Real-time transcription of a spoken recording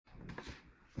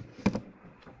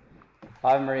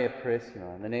Ave Maria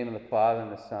Purissima, in the name of the Father,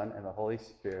 and the Son, and the Holy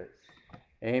Spirit.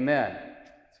 Amen.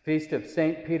 It's the Feast of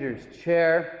St. Peter's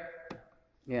Chair,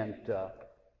 and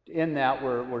in that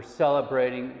we're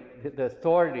celebrating the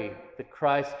authority that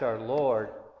Christ our Lord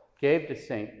gave to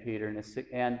St. Peter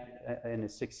and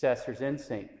his successors in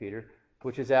St. Peter,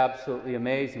 which is absolutely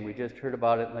amazing. We just heard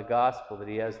about it in the Gospel, that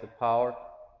he has the power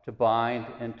to bind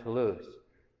and to loose.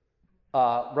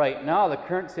 Right now, the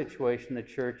current situation in the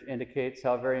church indicates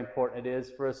how very important it is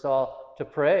for us all to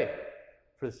pray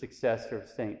for the successor of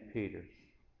St. Peter,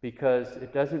 because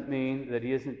it doesn't mean that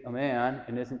he isn't a man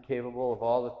and isn't capable of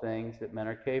all the things that men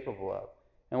are capable of.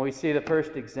 And we see the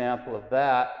first example of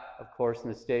that, of course, in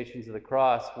the Stations of the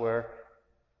Cross, where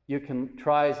you can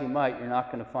try as you might, you're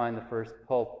not going to find the first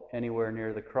pope anywhere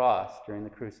near the cross during the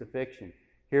crucifixion.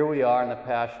 Here we are in the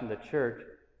Passion of the Church,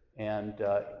 and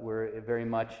we're very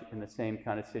much in the same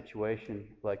kind of situation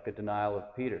like the denial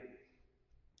of Peter.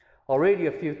 I'll read you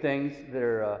a few things that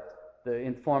are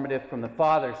informative from the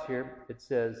Fathers here. It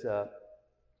says,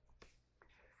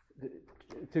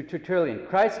 through Tertullian,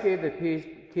 Christ gave the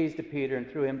keys to Peter and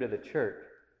threw him to the church.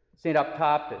 St.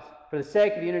 Optatus, for the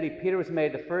sake of unity, Peter was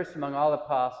made the first among all the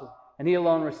apostles, and he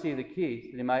alone received the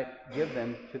keys, that he might give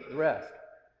them to the rest.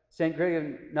 St. Gregory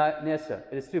of Nyssa,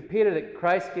 it is through Peter that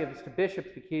Christ gives to bishops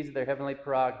the keys of their heavenly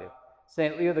prerogative.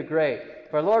 St. Leo the Great,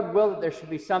 for our Lord willed that there should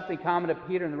be something common to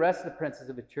Peter and the rest of the princes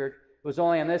of the church. It was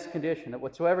only on this condition, that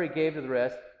whatsoever he gave to the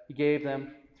rest, he gave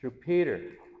them through Peter.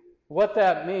 What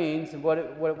that means, and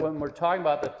when we're talking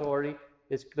about the authority,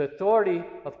 is the authority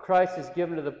of Christ is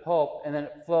given to the Pope, and then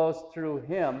it flows through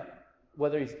him,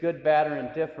 whether he's good, bad, or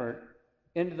indifferent,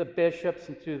 into the bishops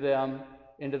and through them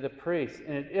into the priests.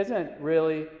 And it isn't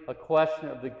really a question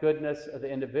of the goodness of the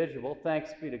individual. Thanks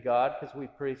be to God, because we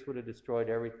priests would have destroyed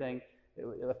everything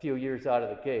a few years out of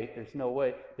the gate. There's no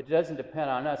way. It doesn't depend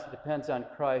on us. It depends on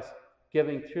Christ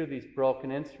giving through these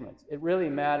broken instruments. It really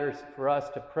matters for us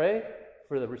to pray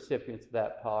for the recipients of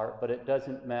that power, but it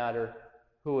doesn't matter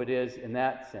who it is in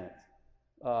that sense.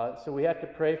 So we have to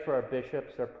pray for our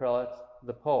bishops, our prelates,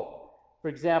 the Pope. For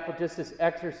example, just this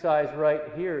exercise right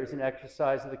here is an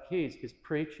exercise of the keys, because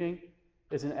preaching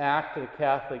is an act of the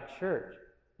Catholic Church.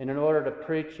 And in order to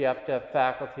preach, you have to have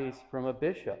faculties from a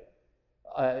bishop.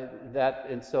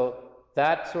 So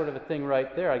that sort of a thing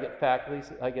right there, I get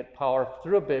faculties, I get power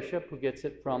through a bishop who gets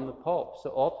it from the Pope.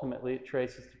 So ultimately it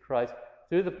traces to Christ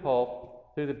through the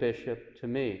Pope, through the bishop, to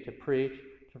me, to preach,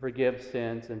 to forgive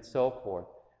sins, and so forth.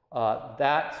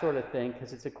 That sort of thing,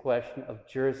 because it's a question of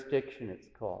jurisdiction, it's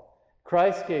called.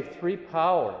 Christ gave three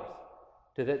powers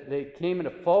that they came into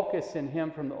focus in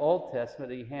him from the Old Testament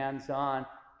that he hands on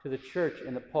to the church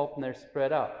and the Pope, and they're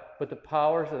spread out. But the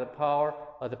powers are the power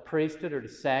of the priesthood, or to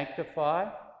sanctify,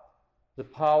 the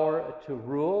power to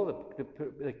rule,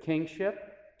 the kingship,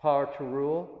 power to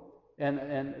rule, and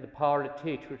the power to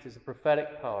teach, which is a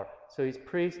prophetic power. So he's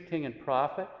priest, king, and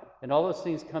prophet, and all those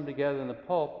things come together in the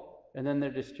Pope, and then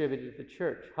they're distributed to the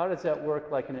church. How does that work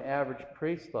like an average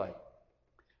priest life?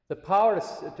 The power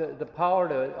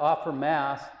to offer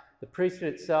Mass, the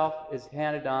priesthood itself is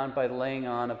handed on by the laying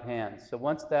on of hands. So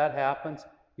once that happens,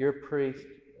 you're a priest,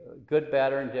 good,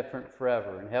 bad, or indifferent,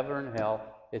 forever. In heaven or in hell,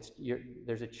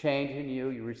 there's a change in you.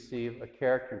 You receive a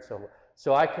character and so forth.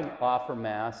 So I can offer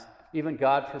Mass. Even,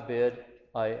 God forbid,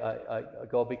 I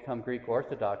go become Greek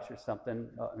Orthodox or something.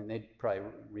 I mean, they'd probably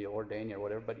reordain you or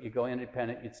whatever, but you go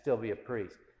independent, you'd still be a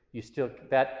priest.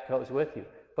 That goes with you.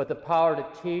 But the power to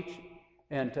teach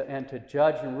and to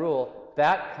judge and rule,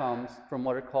 that comes from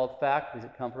what are called faculties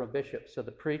that come from a bishop. So the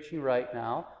preaching right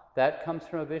now, that comes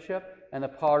from a bishop, and the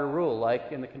power to rule,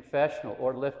 like in the confessional,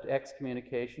 or lift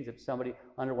excommunications. If somebody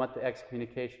underwent the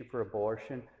excommunication for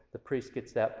abortion, the priest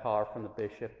gets that power from the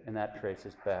bishop, and that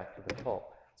traces back to the Pope.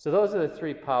 So those are the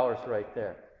three powers right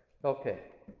there. Okay.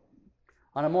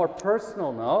 On a more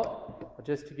personal note,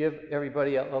 just to give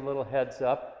everybody a little heads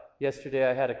up, yesterday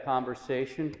I had a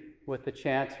conversation with the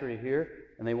Chancery here,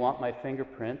 and they want my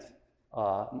fingerprints.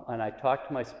 And I talked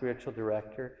to my spiritual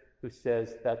director, who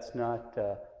says that's not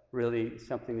really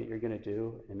something that you're going to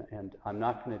do, and I'm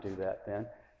not going to do that then.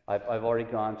 I've already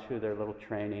gone through their little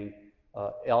training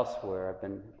elsewhere. I've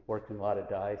been working a lot of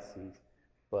dioceses,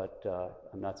 but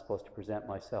I'm not supposed to present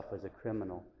myself as a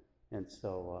criminal. And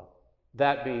so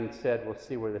that being said, we'll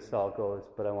see where this all goes,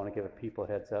 but I want to give people a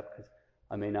heads up, because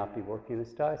I may not be working in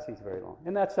this diocese very long.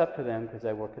 And that's up to them, because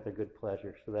I work at their good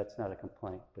pleasure, so that's not a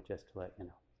complaint, but just to let you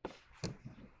know.